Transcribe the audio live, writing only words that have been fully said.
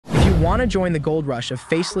Want to join the gold rush of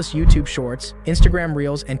faceless YouTube Shorts, Instagram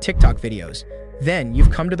Reels, and TikTok videos? Then you've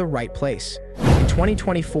come to the right place. In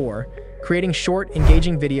 2024, creating short,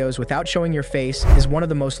 engaging videos without showing your face is one of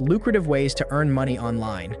the most lucrative ways to earn money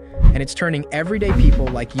online, and it's turning everyday people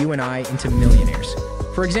like you and I into millionaires.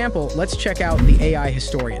 For example, let's check out the AI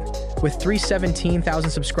Historian. With 317,000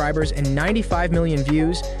 subscribers and 95 million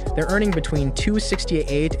views, they're earning between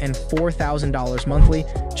 $268 and $4,000 monthly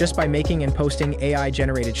just by making and posting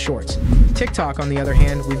AI-generated shorts. TikTok, on the other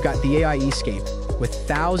hand, we've got the AI Escape, with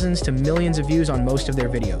thousands to millions of views on most of their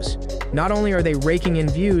videos. Not only are they raking in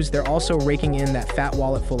views, they're also raking in that fat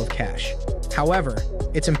wallet full of cash. However,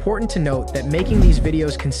 it's important to note that making these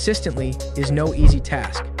videos consistently is no easy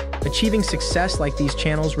task. Achieving success like these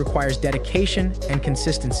channels requires dedication and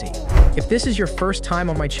consistency. If this is your first time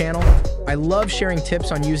on my channel, I love sharing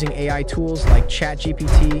tips on using AI tools like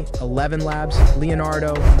ChatGPT, 11Labs,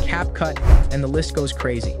 Leonardo, CapCut, and the list goes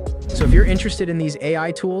crazy. So if you're interested in these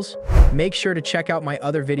AI tools, make sure to check out my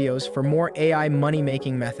other videos for more AI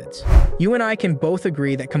money-making methods. You and I can both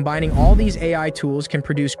agree that combining all these AI tools can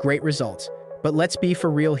produce great results. But let's be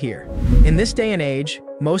for real here. In this day and age,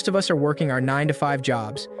 most of us are working our 9-to-5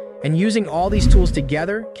 jobs, and using all these tools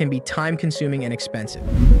together can be time-consuming and expensive.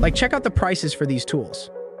 Like, check out the prices for these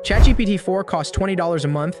tools. ChatGPT 4 costs $20 a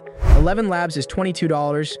month, 11Labs is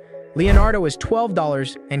 $22, Leonardo is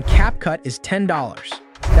 $12, and CapCut is $10.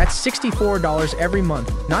 That's $64 every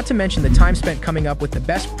month, not to mention the time spent coming up with the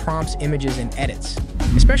best prompts, images, and edits.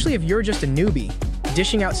 Especially if you're just a newbie,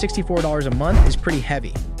 dishing out $64 a month is pretty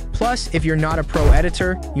heavy. Plus, if you're not a pro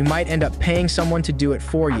editor, you might end up paying someone to do it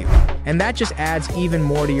for you, and that just adds even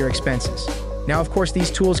more to your expenses. Now, of course,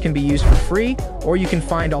 these tools can be used for free, or you can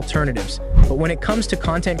find alternatives. But when it comes to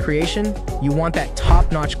content creation, you want that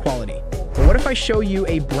top-notch quality. But what if I show you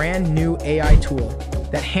a brand new AI tool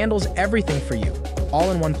that handles everything for you,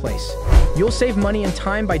 all in one place? You'll save money and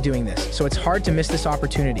time by doing this, so it's hard to miss this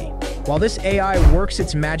opportunity. While this AI works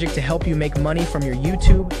its magic to help you make money from your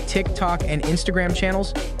YouTube, TikTok, and Instagram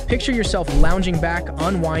channels, picture yourself lounging back,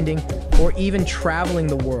 unwinding, or even traveling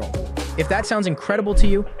the world. If that sounds incredible to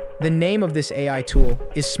you, the name of this AI tool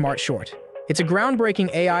is Smart Short. It's a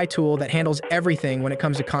groundbreaking AI tool that handles everything when it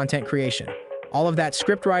comes to content creation. All of that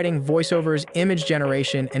script writing, voiceovers, image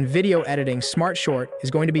generation, and video editing, Smart Short is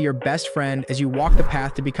going to be your best friend as you walk the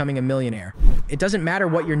path to becoming a millionaire. It doesn't matter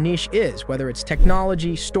what your niche is, whether it's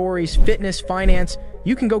technology, stories, fitness, finance,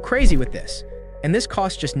 you can go crazy with this. And this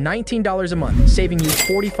costs just $19 a month, saving you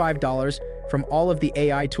 $45 from all of the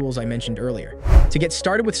AI tools I mentioned earlier. To get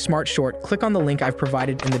started with Smart Short, click on the link I've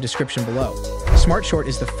provided in the description below. Smart Short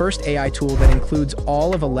is the first AI tool that includes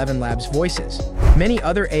all of 11Labs' voices. Many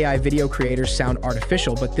other AI video creators sound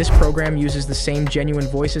artificial, but this program uses the same genuine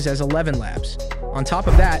voices as 11Labs. On top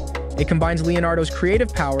of that, it combines Leonardo's creative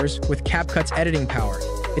powers with CapCut's editing power.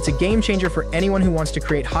 It's a game changer for anyone who wants to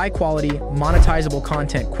create high-quality, monetizable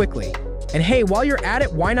content quickly. And hey, while you're at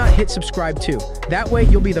it, why not hit subscribe too? That way,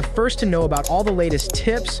 you'll be the first to know about all the latest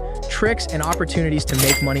tips, tricks, and opportunities to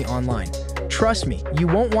make money online. Trust me, you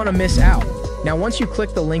won't want to miss out. Now, once you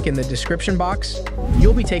click the link in the description box,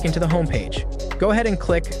 you'll be taken to the homepage. Go ahead and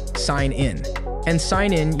click Sign In, and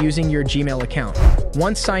sign in using your Gmail account.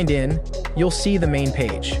 Once signed in, you'll see the main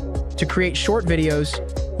page. To create short videos,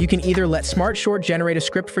 you can either let Smart Short generate a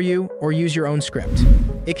script for you or use your own script.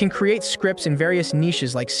 It can create scripts in various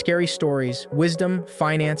niches like scary stories, wisdom,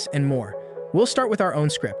 finance, and more. We'll start with our own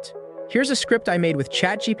script. Here's a script I made with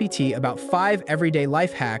ChatGPT about 5 everyday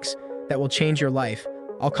life hacks that will change your life.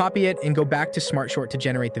 I'll copy it and go back to Smart Short to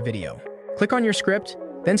generate the video. Click on your script,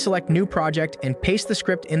 then select New Project and paste the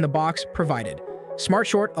script in the box provided. Smart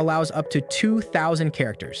Short allows up to 2,000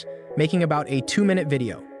 characters, making about a 2-minute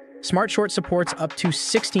video. Smart Short supports up to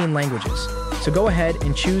 16 languages, so go ahead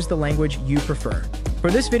and choose the language you prefer.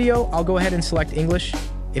 For this video, I'll go ahead and select English.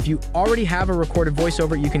 If you already have a recorded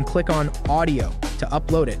voiceover, you can click on Audio to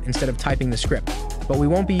upload it instead of typing the script. But we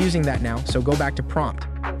won't be using that now, so go back to Prompt.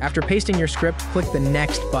 After pasting your script, click the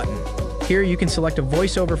Next button. Here you can select a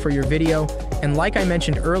voiceover for your video, and like I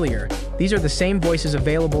mentioned earlier, these are the same voices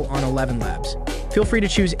available on 11Labs. Feel free to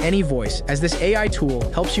choose any voice, as this AI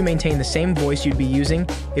tool helps you maintain the same voice you'd be using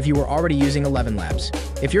if you were already using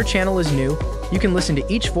 11Labs. If your channel is new, you can listen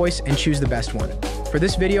to each voice and choose the best one. For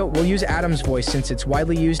this video, we'll use Adam's voice since it's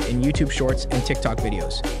widely used in YouTube Shorts and TikTok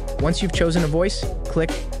videos. Once you've chosen a voice,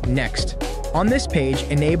 click Next. On this page,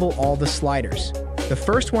 enable all the sliders. The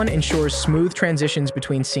first one ensures smooth transitions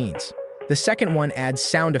between scenes. The second one adds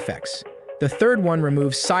sound effects. The third one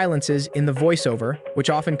removes silences in the voiceover, which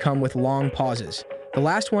often come with long pauses. The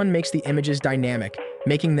last one makes the images dynamic,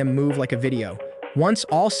 making them move like a video. Once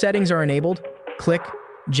all settings are enabled, click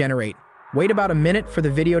generate. Wait about a minute for the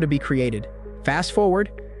video to be created. Fast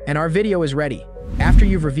forward, and our video is ready. After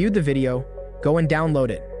you've reviewed the video, go and download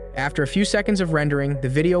it. After a few seconds of rendering, the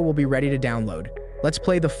video will be ready to download. Let's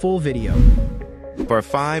play the full video. For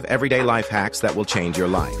 5 everyday life hacks that will change your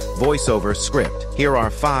life. Voiceover script. Here are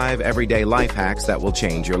 5 everyday life hacks that will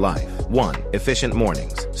change your life. 1. Efficient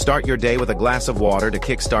mornings. Start your day with a glass of water to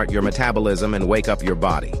kickstart your metabolism and wake up your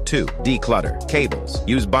body. 2. Declutter. Cables.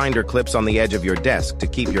 Use binder clips on the edge of your desk to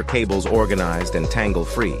keep your cables organized and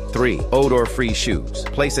tangle-free. 3. Odor-free shoes.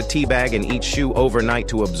 Place a tea bag in each shoe overnight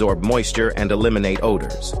to absorb moisture and eliminate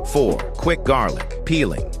odors. 4. Quick garlic.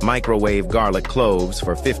 Peeling. Microwave garlic cloves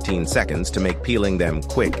for 15 seconds to make peeling them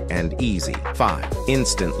quick and easy. 5.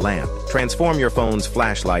 Instant lamp. Transform your phone's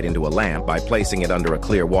flashlight into a lamp by placing it under a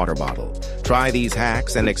clear water bottle. Try these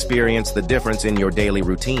hacks and experience the difference in your daily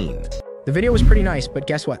routine. The video was pretty nice, but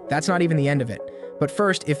guess what? That's not even the end of it. But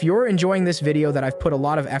first, if you're enjoying this video that I've put a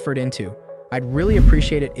lot of effort into, I'd really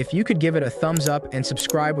appreciate it if you could give it a thumbs up and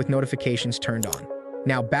subscribe with notifications turned on.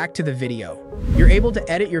 Now back to the video. You're able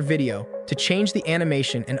to edit your video to change the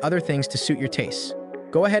animation and other things to suit your tastes.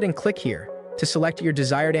 Go ahead and click here to select your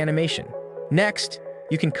desired animation. Next,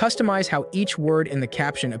 you can customize how each word in the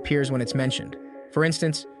caption appears when it's mentioned. For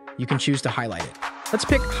instance, you can choose to highlight it. Let's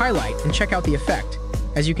pick highlight and check out the effect.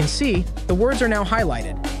 As you can see, the words are now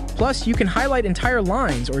highlighted. Plus, you can highlight entire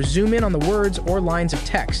lines or zoom in on the words or lines of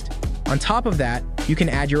text. On top of that, you can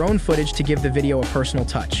add your own footage to give the video a personal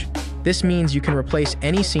touch. This means you can replace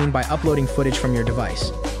any scene by uploading footage from your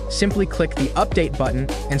device. Simply click the update button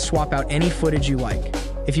and swap out any footage you like.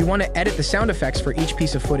 If you want to edit the sound effects for each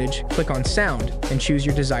piece of footage, click on Sound and choose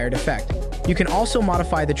your desired effect. You can also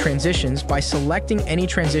modify the transitions by selecting any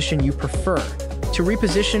transition you prefer. To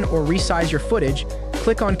reposition or resize your footage,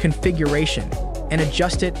 click on Configuration and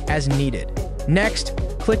adjust it as needed. Next,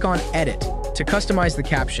 click on Edit to customize the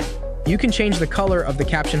caption. You can change the color of the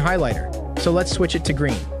caption highlighter, so let's switch it to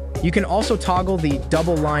green. You can also toggle the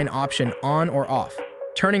double line option on or off.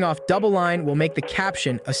 Turning off double line will make the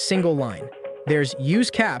caption a single line. There's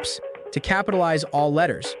Use Caps to capitalize all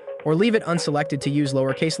letters, or leave it unselected to use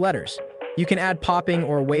lowercase letters. You can add popping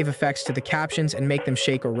or wave effects to the captions and make them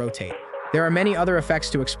shake or rotate. There are many other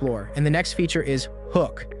effects to explore, and the next feature is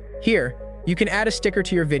Hook. Here, you can add a sticker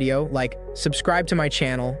to your video, like subscribe to my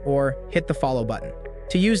channel or hit the follow button.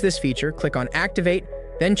 To use this feature, click on Activate,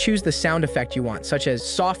 then choose the sound effect you want, such as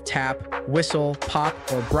soft tap, whistle, pop,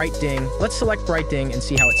 or bright ding. Let's select bright ding and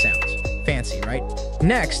see how it sounds. Fancy, right?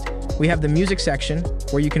 Next, we have the music section,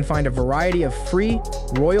 where you can find a variety of free,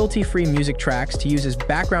 royalty-free music tracks to use as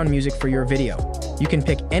background music for your video. You can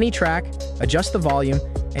pick any track, adjust the volume,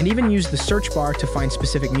 and even use the search bar to find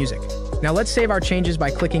specific music. Now let's save our changes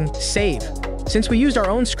by clicking Save. Since we used our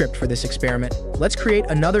own script for this experiment, let's create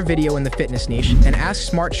another video in the fitness niche and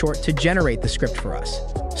ask SmartShort to generate the script for us.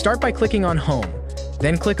 Start by clicking on Home,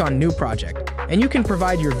 then click on New Project, and you can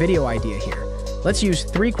provide your video idea here. Let's use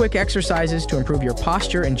 3 quick exercises to improve your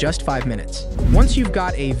posture in just 5 minutes. Once you've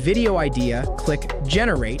got a video idea, click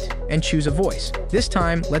Generate and choose a voice. This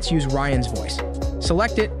time, let's use Ryan's voice.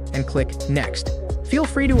 Select it and click Next. Feel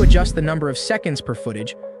free to adjust the number of seconds per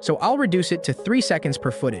footage, so I'll reduce it to 3 seconds per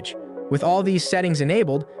footage. With all these settings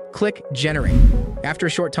enabled, click Generate. After a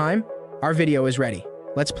short time, our video is ready.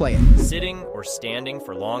 Let's play it. Sitting or standing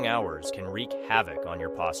for long hours can wreak havoc on your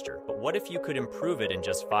posture. But what if you could improve it in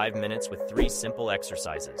just 5 minutes with 3 simple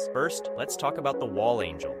exercises? First, let's talk about the wall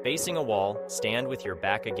angel. Facing a wall, stand with your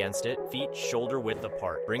back against it, feet shoulder width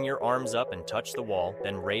apart. Bring your arms up and touch the wall,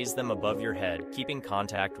 then raise them above your head, keeping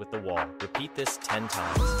contact with the wall. Repeat this 10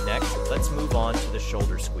 times. Next, let's move on to the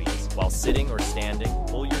shoulder squeeze. While sitting or standing,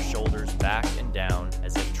 pull your shoulders back and down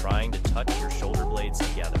as if trying to touch your shoulder blades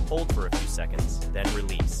together. Hold for a few seconds, then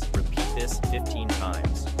release. Repeat this 15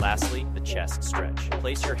 times. Lastly, the chest stretch.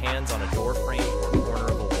 Place your hands on a door frame or corner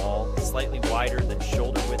of a wall, slightly wider than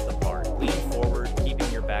shoulder width apart. Lean forward, keeping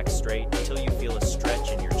your back straight until you feel a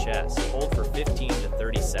stretch in your chest. Hold for 15 to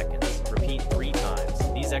 30 seconds. Repeat 3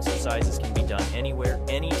 times. These exercises can be done anywhere,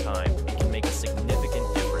 anytime, and can make a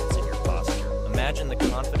significant difference in your posture. Imagine the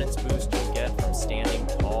confidence boost you'll get from standing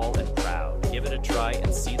tall and proud. Give it a try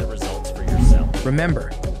and see the results for yourself.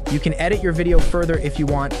 Remember, you can edit your video further if you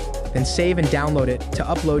want, then save and download it to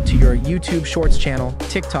upload to your YouTube Shorts channel,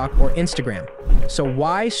 TikTok, or Instagram. So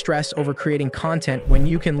why stress over creating content when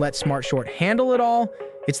you can let SmartShort handle it all?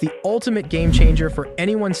 It's the ultimate game changer for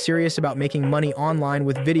anyone serious about making money online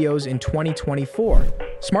with videos in 2024.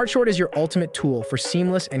 SmartShort is your ultimate tool for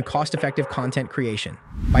seamless and cost-effective content creation.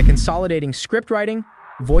 By consolidating script writing,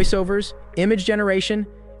 voiceovers, image generation,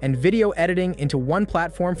 and video editing into one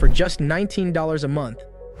platform for just $19 a month,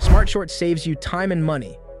 SmartShort saves you time and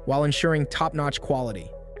money while ensuring top-notch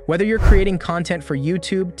quality. Whether you're creating content for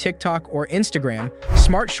YouTube, TikTok, or Instagram,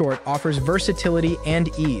 Smart Short offers versatility and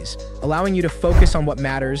ease, allowing you to focus on what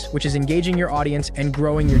matters, which is engaging your audience and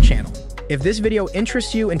growing your channel. If this video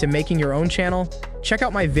interests you into making your own channel, check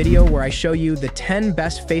out my video where I show you the 10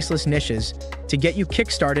 best faceless niches to get you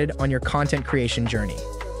kickstarted on your content creation journey.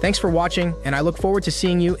 Thanks for watching, and I look forward to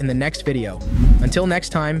seeing you in the next video. Until next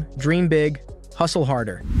time, dream big, hustle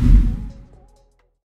harder.